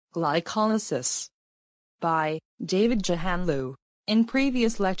Glycolysis by David Jahanlu. In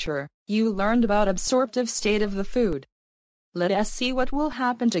previous lecture, you learned about absorptive state of the food. Let us see what will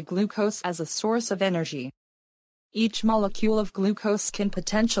happen to glucose as a source of energy. Each molecule of glucose can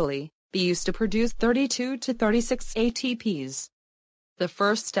potentially be used to produce 32 to 36 ATPs. The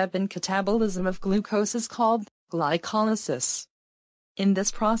first step in catabolism of glucose is called glycolysis. In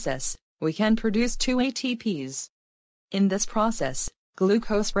this process, we can produce 2 ATPs. In this process,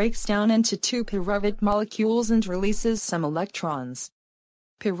 glucose breaks down into 2 pyruvate molecules and releases some electrons.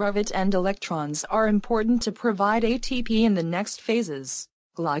 Pyruvate and electrons are important to provide ATP in the next phases.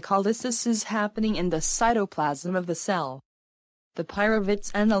 Glycolysis is happening in the cytoplasm of the cell. The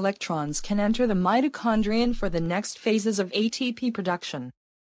pyruvates and electrons can enter the mitochondrion for the next phases of ATP production.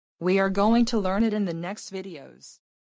 We are going to learn it in the next videos.